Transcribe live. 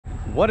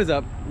What is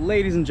up,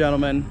 ladies and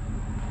gentlemen?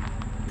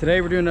 Today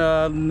we're doing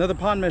another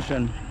pond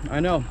mission. I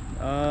know,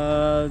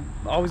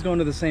 always going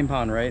to the same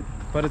pond, right?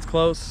 But it's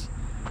close.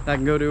 I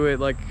can go to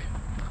it like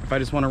if I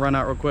just want to run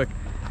out real quick.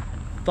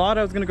 Thought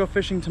I was gonna go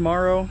fishing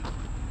tomorrow,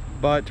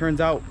 but turns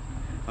out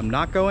I'm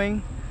not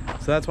going.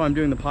 So that's why I'm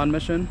doing the pond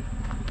mission.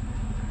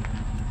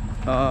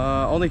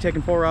 Only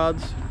taking 4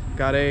 rods.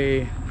 Got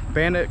a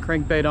Bandit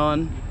crankbait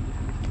on,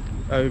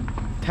 a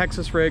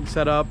Texas rig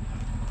set up,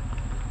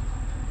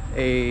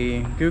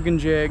 a Googan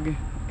jig,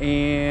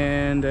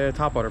 and a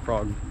topwater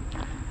frog.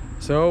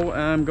 So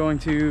I'm going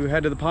to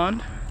head to the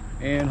pond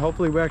and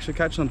hopefully we actually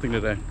catch something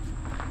today.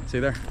 See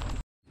you there.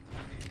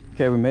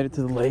 Okay, we made it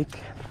to the lake,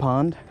 the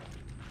pond.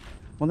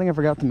 One thing I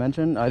forgot to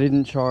mention, I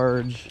didn't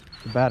charge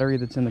the battery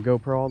that's in the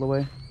GoPro all the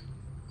way.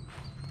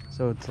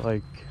 So it's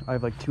like, I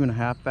have like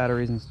 2.5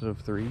 batteries instead of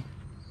 3.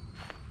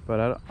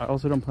 But I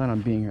also don't plan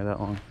on being here that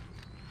long.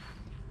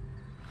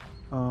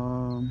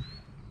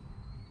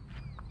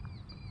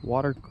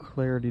 Water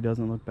clarity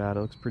doesn't look bad. It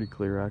looks pretty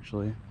clear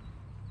actually.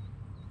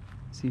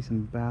 See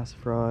some bass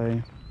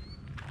fry.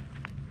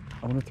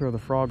 I want to throw the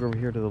frog over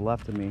here to the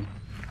left of me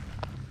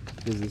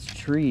because this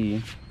tree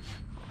is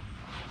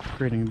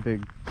creating a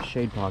big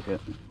shade pocket.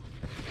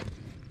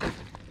 So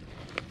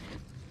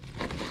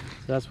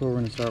that's what we're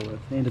going to start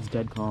with, and it's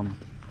dead calm.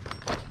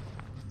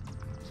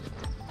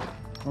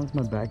 As long as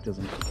my back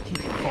doesn't keep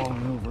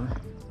falling over,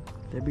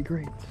 that'd be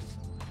great.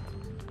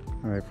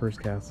 All right,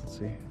 first cast. Let's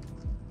see.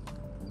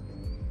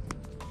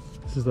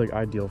 This is like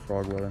ideal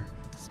frog weather.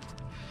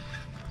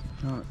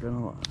 Not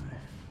gonna lie.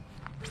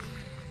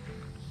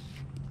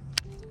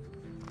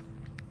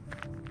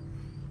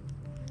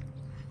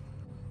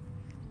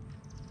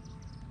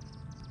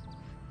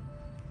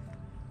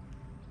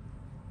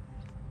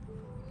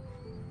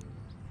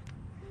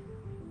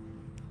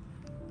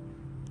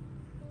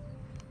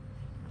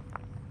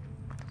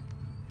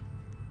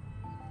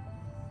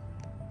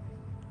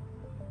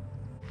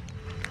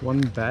 One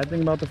bad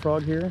thing about the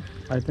frog here,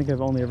 I think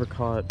I've only ever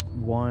caught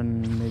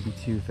 1, maybe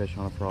 2 fish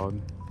on a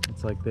frog.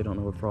 It's like they don't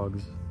know what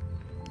frogs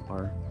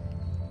are.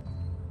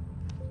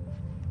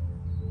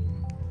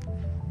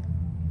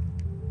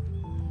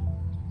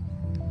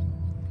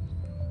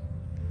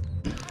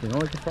 They don't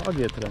like the frog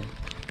yet today.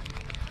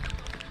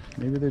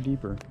 Maybe they're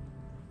deeper.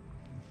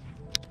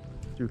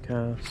 Do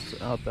casts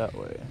out that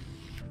way.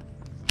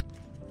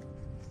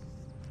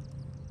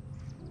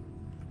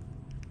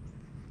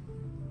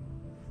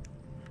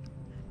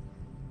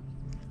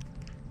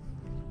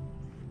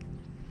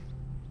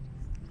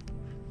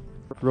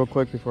 Real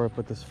quick before I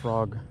put this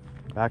frog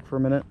back for a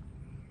minute.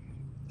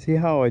 See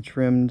how I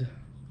trimmed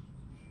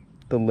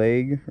the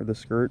leg or the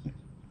skirt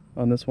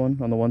on this one,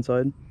 on the one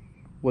side?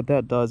 What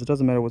that does, it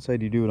doesn't matter what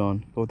side you do it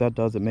on, but what that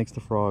does, it makes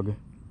the frog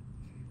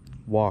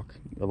walk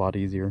a lot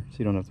easier, so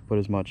you don't have to put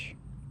as much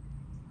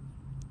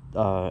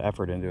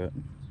effort into it.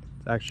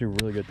 It's actually a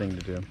really good thing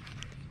to do.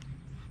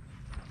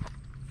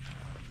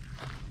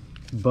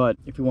 But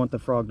if you want the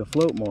frog to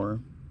float more,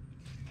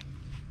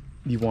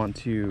 you want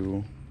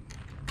to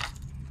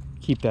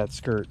keep that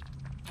skirt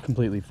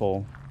completely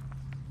full,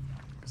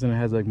 because then it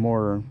has like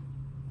more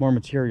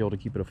material to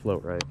keep it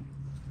afloat, right?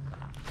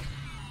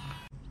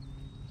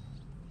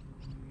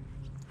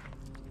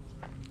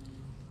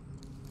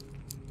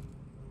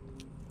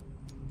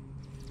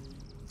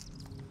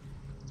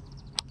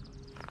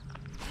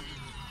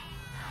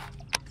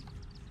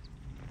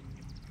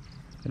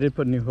 I did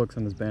put new hooks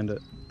on this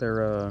Bandit.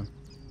 They're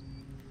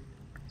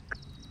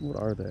what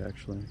are they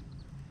actually?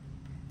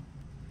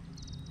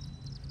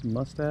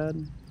 Mustad?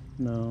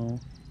 No.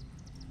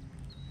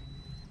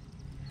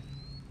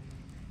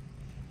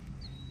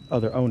 Oh,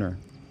 they're owner.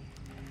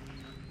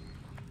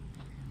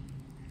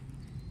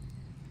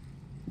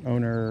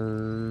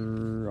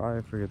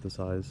 I forget the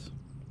size.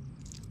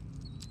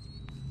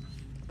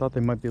 I thought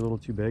they might be a little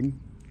too big,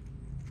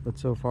 but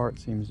so far it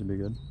seems to be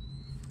good.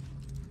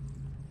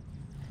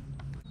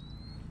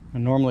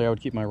 And normally I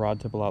would keep my rod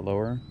tip a lot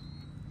lower,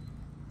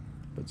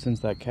 but since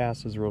that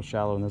cast is real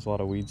shallow and there's a lot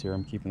of weeds here,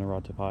 I'm keeping the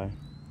rod tip high.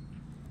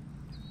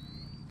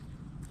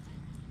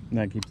 And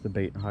that keeps the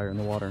bait higher in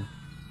the water.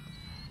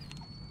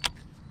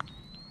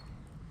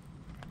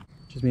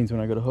 Just means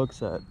when I go to hook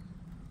set,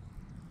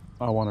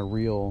 I want to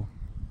reel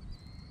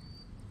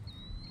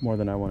more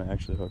than I want to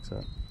actually hook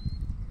set.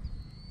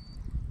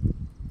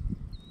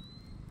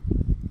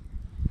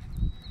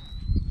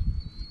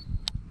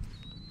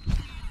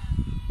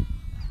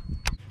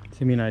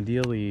 So, I mean,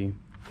 ideally,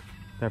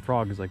 that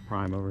frog is like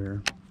prime over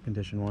here,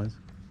 condition-wise.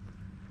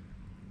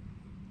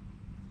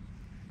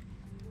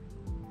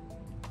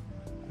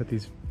 But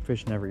these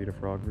fish never eat a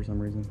frog for some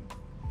reason.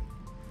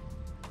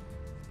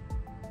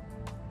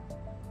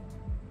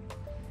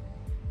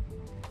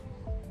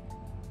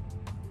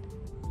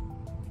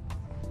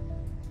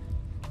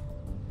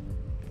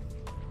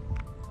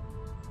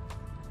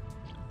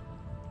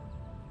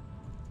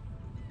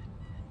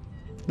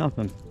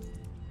 Nothing.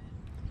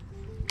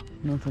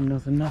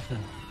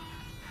 Nothing.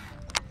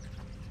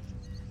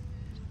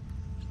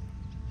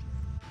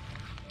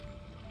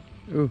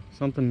 Ooh,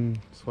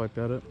 something swiped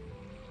at it.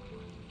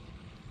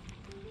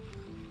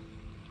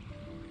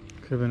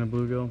 Could have been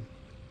a bluegill.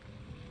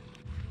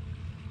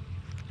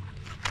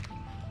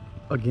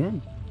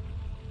 Again.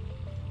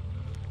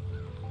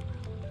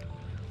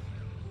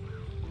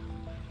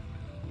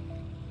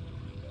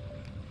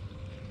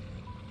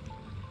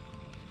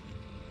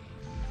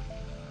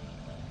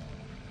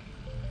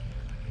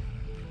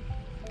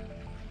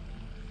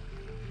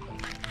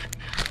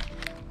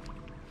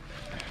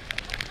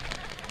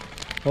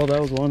 Well,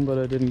 that was one, but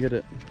I didn't get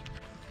it.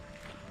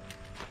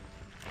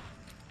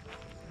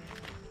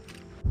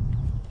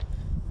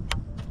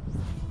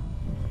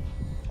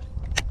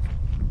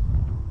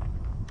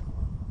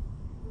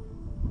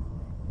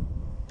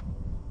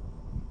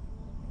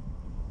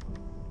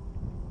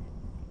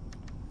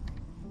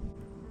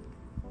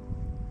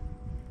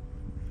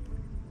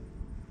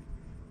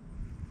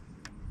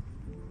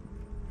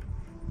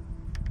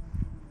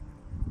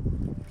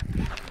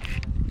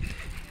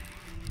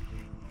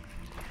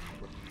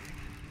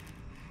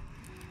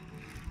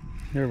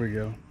 Here we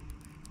go.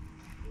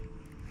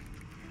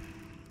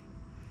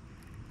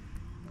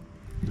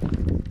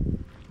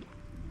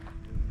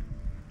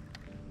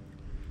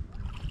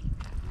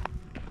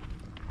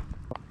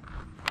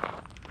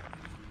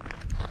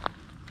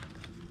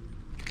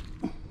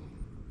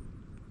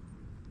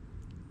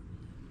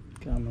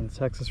 Got him on the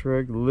Texas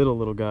rig,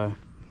 little guy.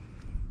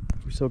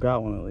 We still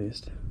got one at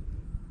least.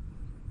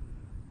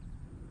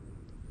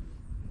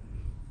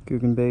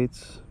 Guggen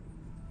baits,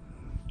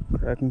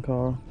 Kraken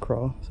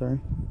craw, sorry.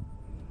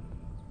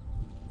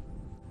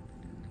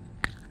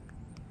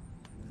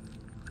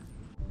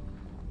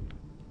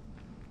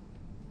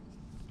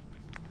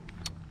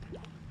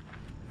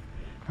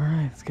 All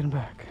right, let's get him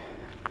back.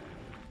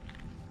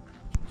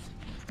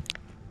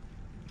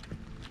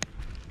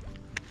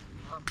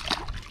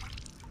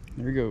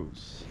 There he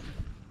goes.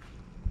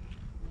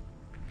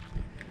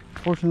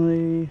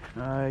 Fortunately,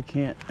 I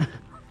can't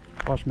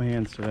wash my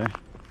hands today,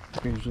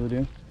 like I usually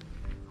do,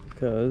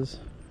 because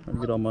I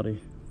get all muddy.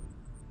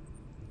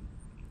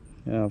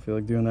 Yeah, I don't feel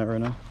like doing that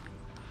right now.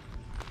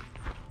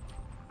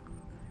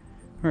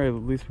 All right, at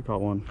least we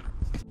caught one.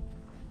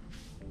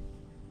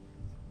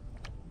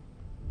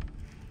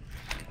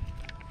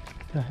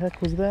 The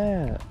heck was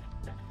that?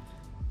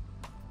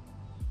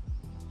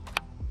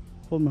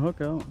 Pulled my hook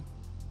out.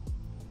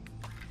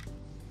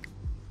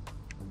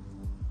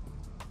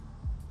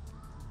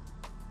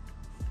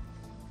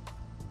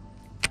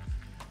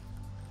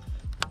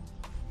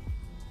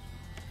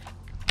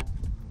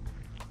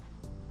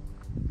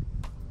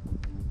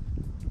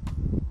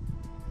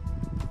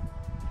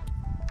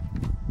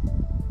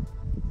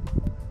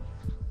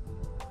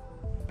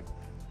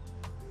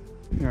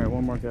 All right,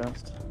 one more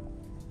cast.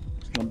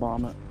 Just gonna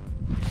bomb it.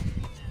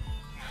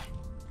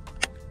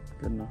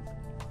 Good enough.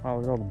 Wow,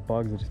 look at all the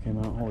bugs that just came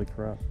out. Holy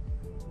crap.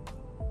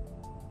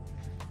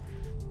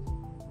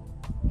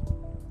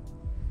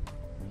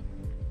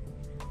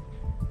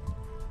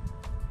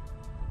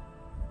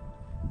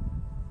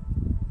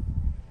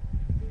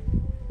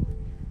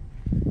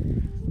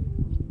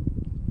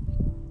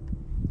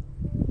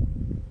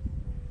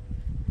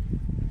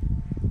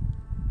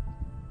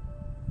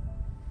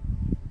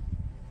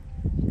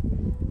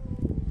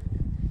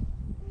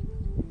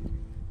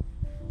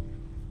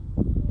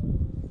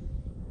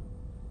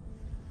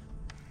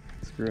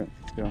 Screw it,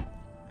 let's go.